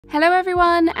Hello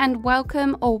everyone and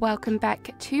welcome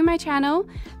back to my channel.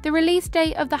 The release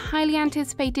date of the highly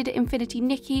anticipated Infinity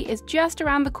Nikki is just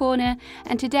around the corner,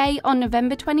 and today on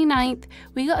November 29th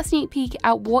we got a sneak peek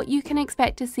at what you can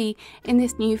expect to see in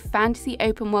this new fantasy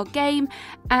open world game,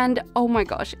 and oh my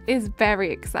gosh, it's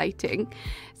very exciting.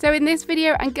 So in this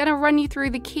video I'm going to run you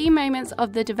through the key moments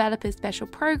of the developer's special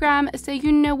program so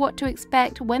you know what to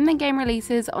expect when the game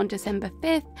releases on December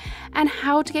 5th and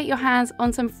how to get your hands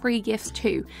on some free gifts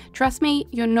too. Trust me,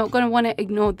 you're not going to want to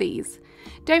ignore these.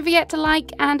 Don't forget to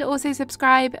like and also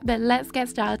subscribe, but let's get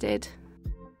started.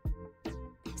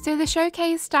 So the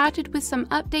showcase started with some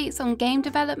updates on game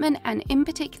development, and in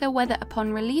particular whether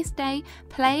upon release day,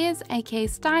 players, aka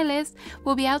stylists,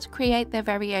 will be able to create their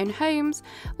very own homes.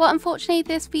 Well, unfortunately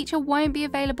this feature won't be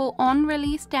available on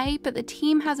release day, but the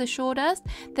team has assured us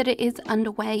that it is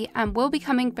underway and will be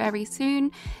coming very soon.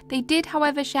 They did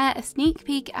however share a sneak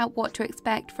peek at what to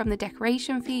expect from the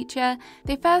decoration feature.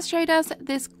 They first showed us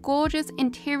this gorgeous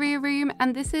interior room,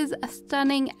 and this is a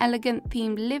stunning, elegant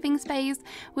themed living space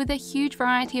with a huge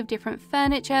variety of different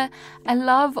furniture. I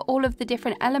love all of the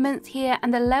different elements here,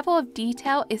 and the level of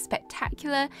detail is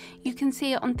spectacular. You can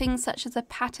see it on things such as the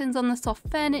patterns on the soft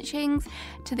furnishings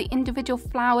to the individual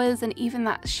flowers, and even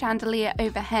that chandelier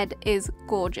overhead is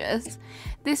gorgeous.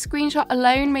 This screenshot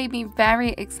alone made me very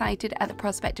excited at the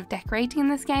prospect of decorating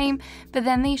this game, but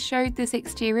then they showed this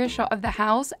exterior shot of the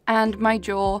house and my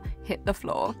jaw hit the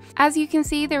floor. As you can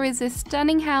see, there is this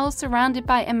stunning house surrounded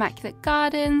by immaculate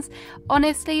gardens.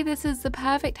 Honestly, this is the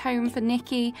perfect home for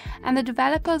Nikki, and the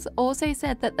developers also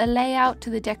said that the layout to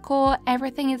the decor,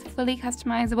 everything is fully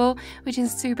customizable, which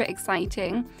is super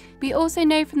exciting. We also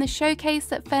know from the showcase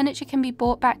that furniture can be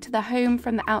brought back to the home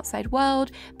from the outside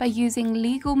world by using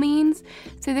legal means.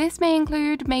 So this may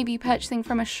include maybe purchasing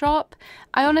from a shop.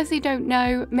 I honestly don't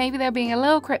know, maybe they're being a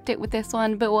little cryptic with this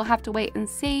one, but we'll have to wait and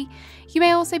see. You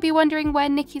may also be wondering where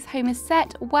Nikki's home is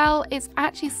set. Well, it's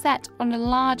actually set on a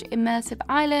large immersive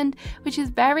island, which is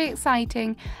very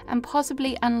exciting and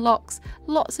possibly unlocks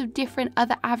lots of different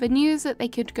other avenues that they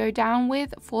could go down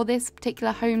with for this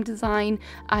particular home design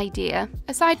idea.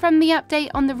 Aside from the update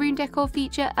on the room decor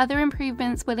feature, other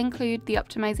improvements will include the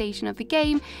optimization of the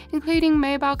game, including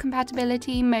mobile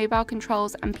compatibility, mobile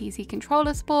controls and PC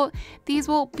controller support. These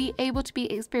will be able to be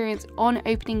experienced on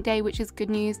opening day, which is good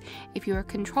news if you're a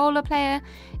controller player.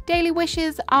 Daily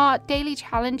wishes are daily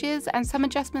challenges, and some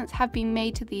adjustments have been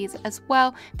made to these as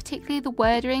well, particularly the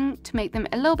wording to make them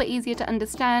a little bit easier to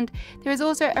understand. There is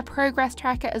also a progress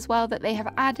tracker as well that they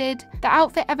have added. The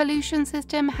outfit evolution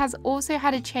system has also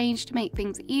had a change to make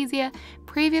things easier.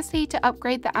 Previously, to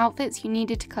upgrade the outfits, you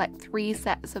needed to collect 3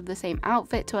 sets of the same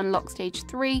outfit to unlock stage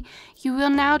 3. You will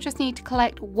now just need to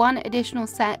collect 1 additional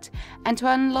set, and to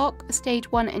unlock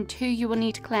stage 1 and 2, you will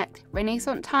need to collect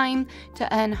Renaissance Time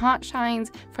to earn heart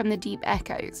shines from the Deep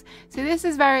Echoes. So this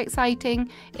is very exciting.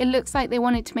 It looks like they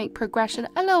wanted to make progression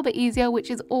a little bit easier,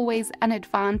 which is always an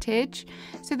advantage.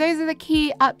 So those are the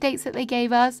key updates that they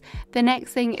gave us. The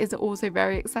next thing is also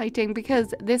very exciting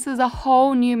because this is a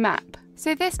whole new map.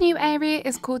 So this new area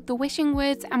is called the Wishing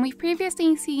Woods, and we've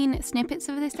previously seen snippets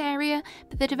of this area,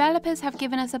 but the developers have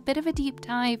given us a bit of a deep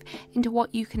dive into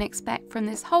what you can expect from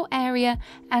this whole area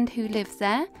and who lives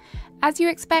there. As you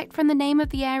expect from the name of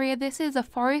the area, this is a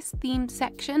forest themed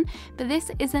section, but this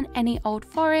isn't any old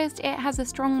forest. It has a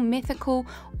strong mythical,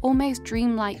 almost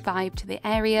dreamlike vibe to the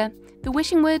area. The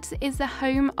Wishing Woods is the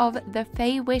home of the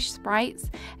Fey Wish sprites,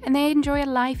 and they enjoy a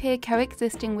life here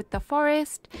coexisting with the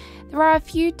forest. There are a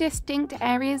few distinct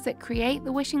areas that create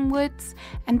the Wishing Woods,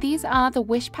 and these are the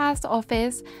Wish Pass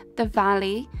office, the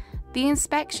Valley, the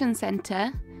Inspection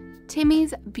Centre,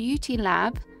 Timmy's Beauty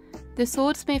Lab, the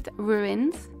Swordsmith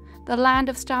Ruins, the Land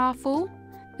of Starfall,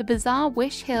 the Bizarre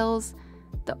Wish Hills,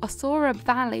 the Osora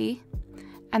Valley,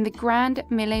 and the Grand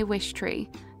Millet Wish Tree.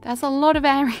 That's a lot of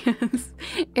areas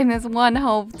in this one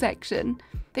whole section.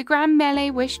 The Grand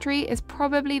Melee Wish Tree is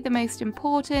probably the most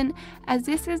important, as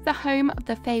this is the home of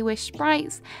the Fey Wish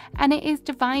sprites, and it is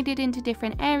divided into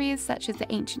different areas such as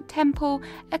the ancient temple,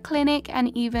 a clinic,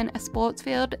 and even a sports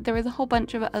field. There is a whole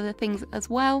bunch of other things as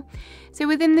well. So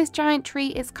within this giant tree,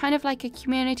 it's kind of like a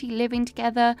community living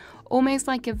together, almost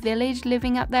like a village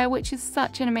living up there, which is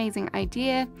such an amazing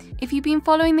idea. If you've been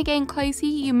following the game closely,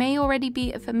 you may already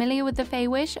be familiar with the Fey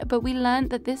Wish, but we learned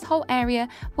that this whole area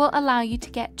will allow you to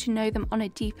get to know them on a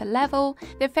deeper level.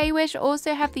 The Fey-Wish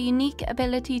also have the unique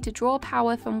ability to draw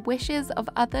power from wishes of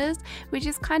others, which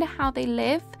is kind of how they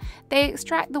live. They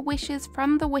extract the wishes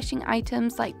from the wishing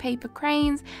items like paper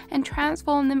cranes and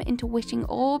transform them into wishing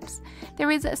orbs.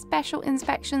 There is a special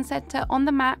inspection center on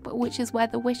the map, which is where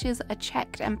the wishes are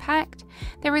checked and packed.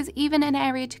 There is even an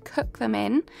area to cook them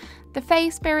in. The Fey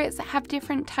spirits have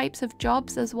different types of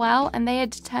jobs as well, and they are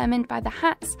determined by the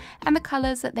hats and the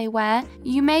colours that they wear.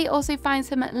 You may also find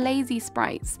some lazy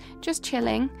sprites, just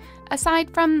chilling.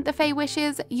 Aside from the Fey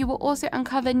wishes, you will also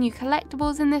uncover new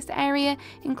collectibles in this area,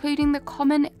 including the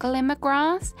common glimmer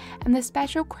grass and the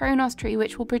special Chronos tree,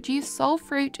 which will produce soul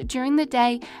fruit during the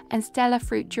day and stellar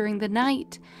fruit during the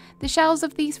night. The shells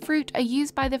of these fruit are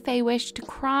used by the Fey Wish to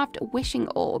craft wishing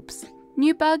orbs.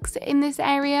 New bugs in this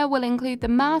area will include the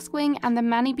maskwing and the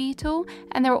mani beetle,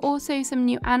 and there are also some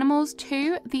new animals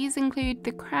too. These include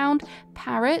the crowned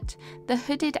parrot, the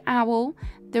hooded owl,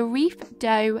 the reef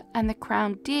doe, and the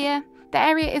crowned deer. The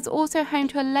area is also home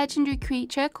to a legendary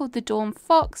creature called the Dawn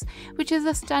Fox, which is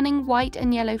a stunning white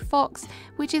and yellow fox,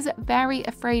 which is very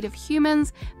afraid of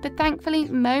humans, but thankfully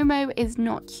Momo is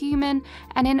not human,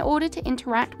 and in order to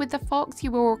interact with the fox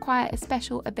you will require a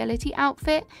special ability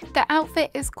outfit. The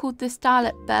outfit is called the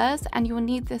Starlit Burst, and you will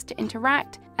need this to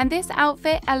interact. And this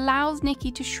outfit allows Nikki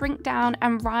to shrink down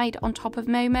and ride on top of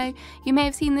Momo. You may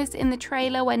have seen this in the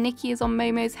trailer where Nikki is on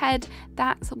Momo's head.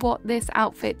 That's what this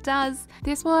outfit does.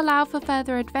 This will allow for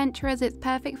further adventure, as it's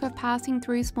perfect for passing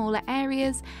through smaller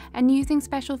areas and using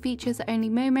special features that only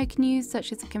Momo can use,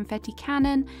 such as a confetti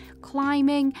cannon,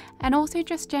 climbing, and also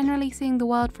just generally seeing the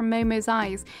world from Momo's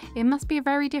eyes. It must be a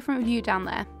very different view down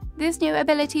there. This new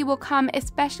ability will come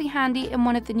especially handy in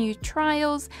one of the new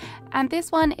trials, and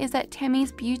this one is at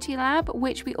Timmy's Beauty Lab,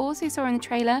 which we also saw in the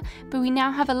trailer, but we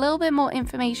now have a little bit more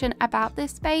information about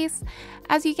this space.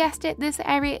 As you guessed it, this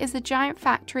area is a giant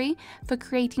factory for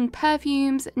creating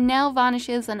perfumes, nail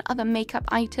varnishes, and other makeup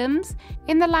items.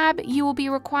 In the lab, you will be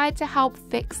required to help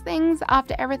fix things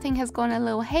after everything has gone a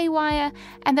little haywire,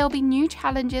 and there will be new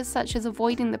challenges such as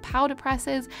avoiding the powder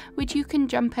presses, which you can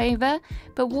jump over,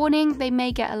 but warning, they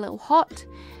may get a little hot.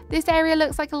 This area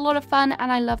looks like a lot of fun,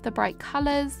 and I love the bright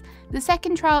colours. The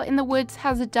second trial in the woods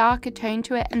has a darker tone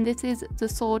to it, and this is the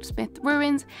Swordsmith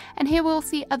Ruins, and here we'll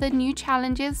see other new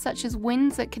challenges such as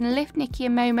winds that can lift Nikki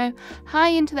and Momo high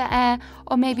into the air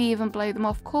or maybe even blow them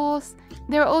off course.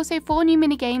 There are also 4 new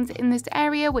mini games in this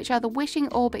area, which are the Wishing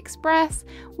Orb Express,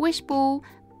 Wish Ball,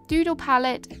 Doodle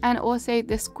Palette, and also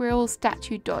the Squirrel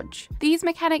Statue Dodge. These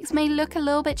mechanics may look a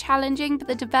little bit challenging, but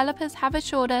the developers have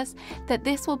assured us that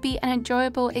this will be an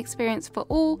enjoyable experience for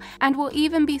all, and will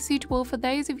even be suitable for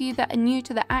those of you that are new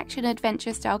to the action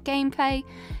adventure style gameplay.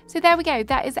 So there we go,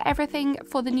 that is everything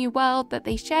for the new world that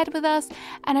they shared with us,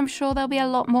 and I'm sure there'll be a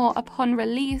lot more upon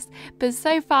release, but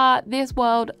so far this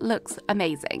world looks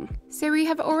amazing. So we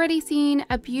have already seen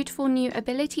a beautiful new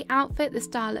ability outfit, the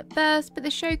Starlit Burst, but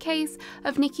the showcase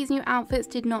of Nikki's new outfits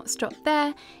did not stop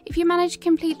there. If you manage to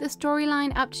complete the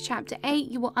storyline up to chapter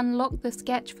 8, you will unlock the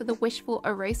sketch for the Wishful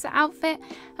Arosa outfit,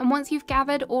 and once you've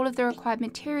gathered all of the required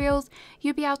materials,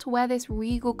 you'll be able to wear this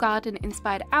regal garden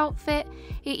inspired outfit.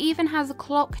 It even has a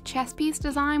clock chess piece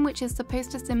design, which is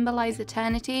supposed to symbolize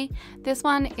eternity. This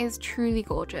one is truly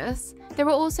gorgeous. There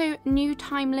are also new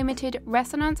time-limited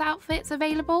resonance outfits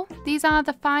available. These are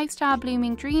the 5-star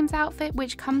Blooming Dreams outfit,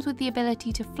 which comes with the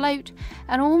ability to float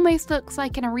and almost looks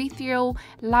like an ethereal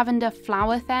lavender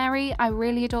flower fairy. I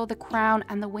really adore the crown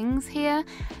and the wings here.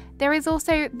 There is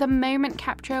also the Moment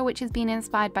Capture, which has been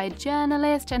inspired by a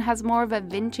journalist and has more of a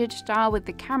vintage style with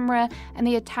the camera and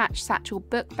the attached satchel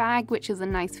book bag, which is a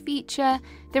nice feature.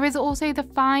 There is also the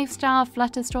 5-star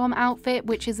Flutterstorm outfit,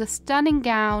 which is a stunning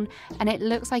gown, and it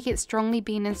looks like it's strongly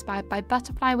been inspired by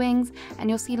butterfly wings, and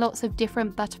you'll see lots of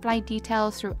different butterfly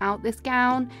details throughout this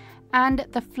gown. And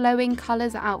the Flowing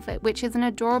Colours outfit, which is an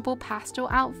adorable pastel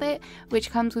outfit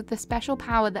which comes with the special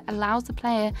power that allows the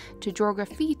player to draw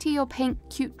graffiti or paint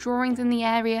cute drawings in the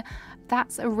area.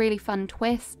 That's a really fun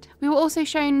twist. We were also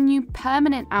shown new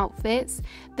permanent outfits.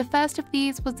 The first of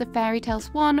these was the Fairy Tale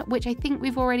Swan, which I think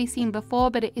we've already seen before,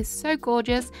 but it is so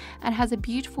gorgeous and has a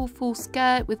beautiful full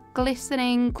skirt with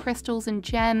glistening crystals and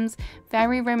gems.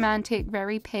 Very romantic,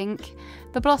 very pink.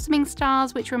 The Blossoming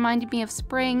Stars, which reminded me of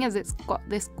spring, as it's got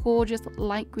this gorgeous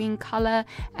light green colour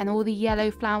and all the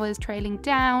yellow flowers trailing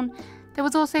down. There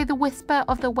was also the Whisper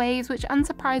of the Waves, which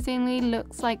unsurprisingly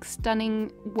looks like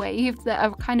stunning waves that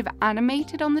are kind of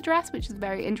animated on the dress, which is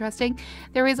very interesting.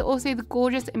 There is also the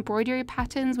gorgeous embroidery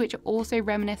patterns, which are also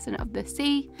reminiscent of the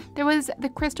sea. There was the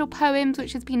Crystal Poems,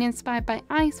 which has been inspired by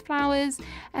ice flowers,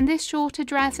 and this shorter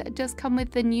dress does come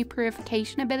with the new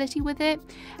purification ability with it,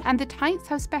 and the tights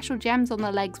have special gems on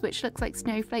the legs, which looks like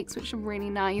snowflakes, which are really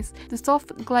nice. The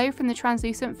soft glow from the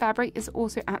translucent fabric is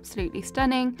also absolutely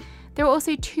stunning. There are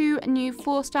also 2 new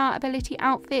 4-star ability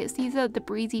outfits. These are the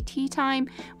Breezy Tea Time,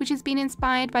 which has been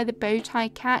inspired by the bow tie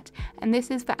cat, and this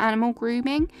is for animal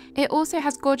grooming. It also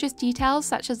has gorgeous details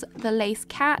such as the lace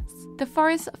cats. The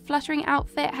Forest Fluttering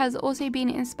outfit has also been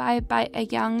inspired by a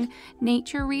young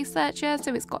nature researcher,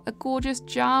 so it's got a gorgeous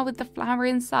jar with the flower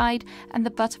inside and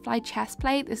the butterfly chest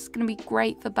plate. This is going to be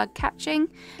great for bug catching.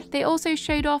 They also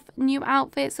showed off new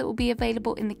outfits that will be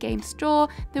available in the game store.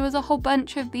 There was a whole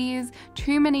bunch of these,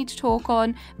 too many to talk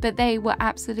on, but they were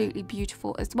absolutely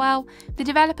beautiful as well. The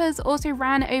developers also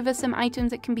ran over some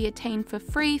items that can be attained for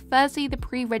free. Firstly, the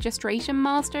pre-registration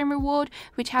milestone reward,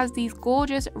 which has these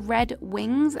gorgeous red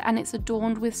wings and it's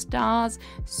adorned with stars,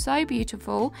 so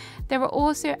beautiful. There are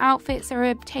also outfits that are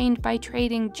obtained by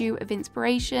trading Dew of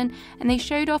Inspiration, and they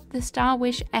showed off the Star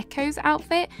Wish Echoes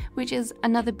outfit, which is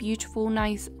another beautiful,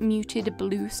 nice muted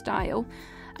blue style.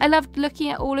 I loved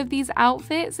looking at all of these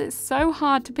outfits. It's so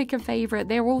hard to pick a favourite.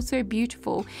 They're all so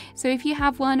beautiful. So if you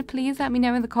have one, please let me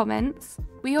know in the comments.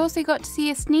 We also got to see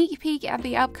a sneak peek at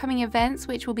the upcoming events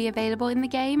which will be available in the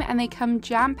game, and they come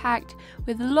jam-packed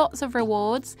with lots of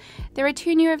rewards. There are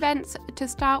 2 new events to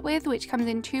start with, which comes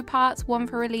in 2 parts, one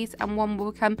for release and one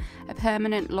will become a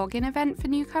permanent login event for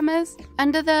newcomers.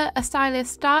 Under the A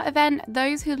Stylist Start event,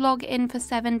 those who log in for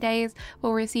 7 days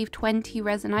will receive 20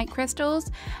 Resonite crystals,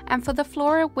 and for the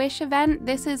Flora Wish event,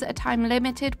 this is a time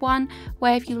limited one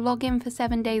where if you log in for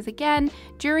 7 days again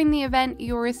during the event,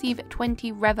 you'll receive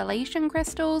 20 Revelation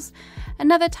crystals.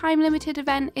 Another time-limited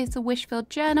event is the Wishfilled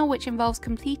Journal, which involves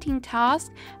completing tasks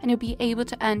and you'll be able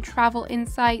to earn travel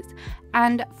insights,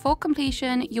 and for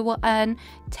completion you will earn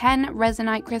 10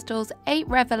 Resonite crystals, 8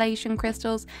 Revelation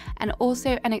crystals, and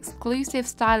also an exclusive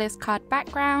stylist card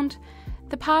background.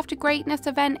 The Path to Greatness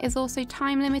event is also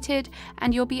time limited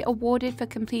and you'll be awarded for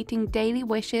completing daily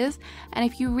wishes, and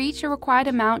if you reach a required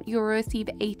amount you'll receive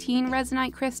 18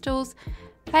 Resonite crystals.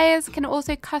 Players can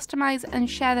also customize and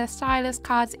share their stylist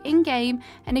cards in-game,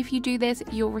 and if you do this,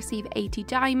 you'll receive 80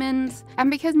 diamonds. And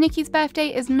because Nikki's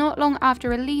birthday is not long after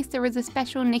release, there is a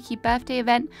special Nikki birthday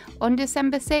event on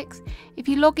December 6th. If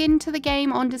you log into the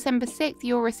game on December 6th,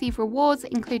 you'll receive rewards,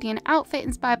 including an outfit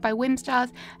inspired by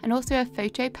Whimstars and also a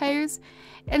photo pose.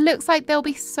 It looks like there'll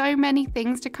be so many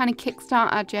things to kind of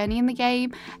kickstart our journey in the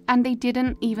game, and they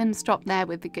didn't even stop there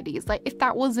with the goodies, like if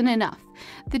that wasn't enough.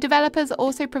 The developers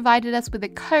also provided us with a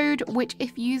code which,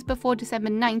 if used before December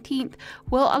 19th,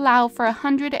 will allow for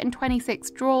 126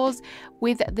 draws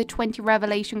with the 20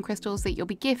 Revelation crystals that you'll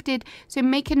be gifted. So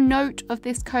make a note of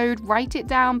this code, write it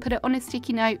down, put it on a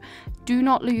sticky note. Do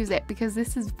not lose it because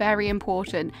this is very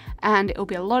important and it'll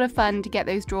be a lot of fun to get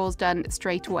those draws done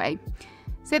straight away.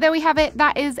 So there we have it.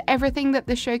 That is everything that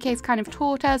the showcase kind of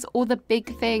taught us, all the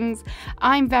big things.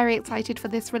 I'm very excited for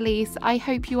this release. I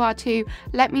hope you are too.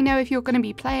 Let me know if you're going to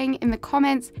be playing in the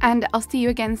comments, and I'll see you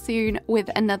again soon with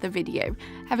another video.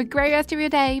 Have a great rest of your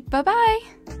day. Bye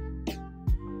bye.